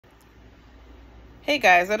Hey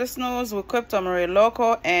guys, it is news with Crypto Marie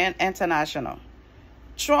local and international.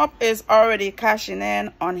 Trump is already cashing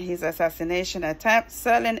in on his assassination attempt,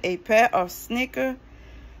 selling a pair of sneakers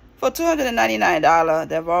for $299.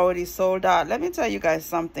 They've already sold out. Let me tell you guys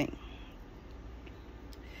something.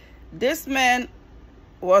 This man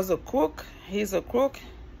was a crook. He's a crook,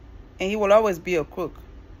 and he will always be a crook.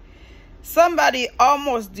 Somebody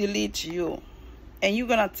almost deletes you, and you're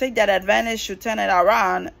gonna take that advantage to turn it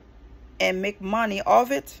around and make money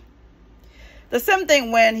off it. The same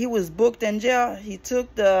thing when he was booked in jail. He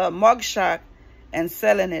took the mugshot and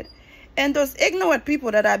selling it. And those ignorant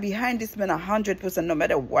people that are behind this man 100%, no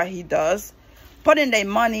matter what he does, putting their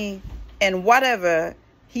money in whatever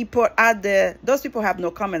he put out there, those people have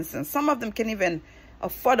no common sense. Some of them can't even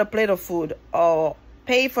afford a plate of food or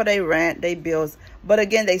pay for their rent, their bills. But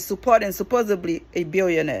again, they support and supposedly a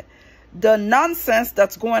billionaire. The nonsense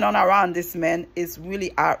that's going on around this man is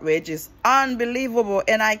really outrageous, unbelievable,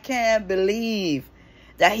 and I can't believe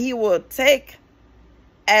that he will take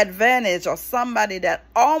advantage of somebody that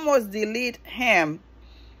almost delete him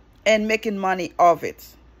and making money of it.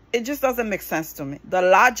 It just doesn't make sense to me. The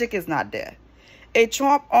logic is not there. A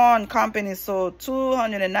Trump-owned company sold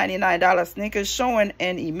 $299 sneakers showing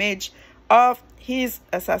an image of his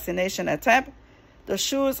assassination attempt. The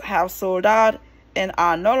shoes have sold out and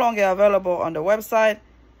are no longer available on the website.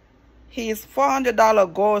 His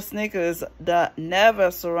 $400 gold sneakers, the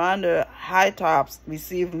Never Surrender high tops,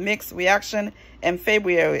 received mixed reaction in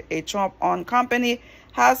February. A Trump-owned company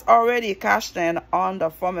has already cashed in on the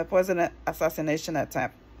former president assassination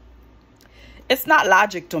attempt. It's not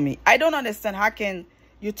logic to me. I don't understand how can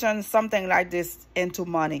you turn something like this into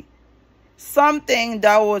money. Something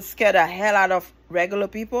that would scare the hell out of regular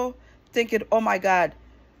people, thinking, oh my God.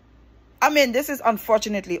 I mean, this is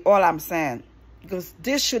unfortunately all I'm saying, because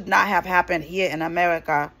this should not have happened here in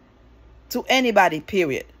America to anybody,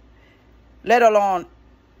 period, let alone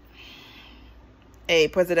a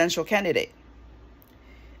presidential candidate.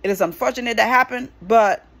 It is unfortunate that happened,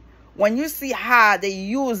 but when you see how they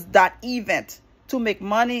use that event to make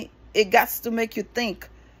money, it got to make you think,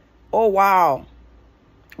 oh, wow,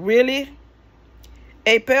 really?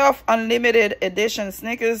 A pair of unlimited edition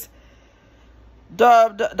sneakers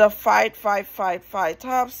dubbed the Fight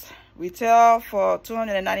tops retail for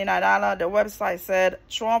 $299. The website said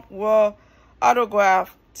Trump will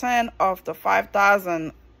autograph 10 of the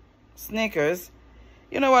 5,000 sneakers.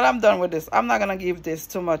 You know what? I'm done with this. I'm not gonna give this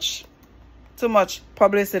too much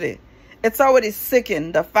publicity. It's already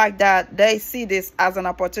sickening, the fact that they see this as an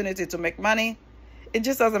opportunity to make money. It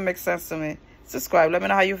just doesn't make sense to me. Subscribe. Let me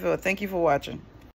know how you feel. Thank you for watching.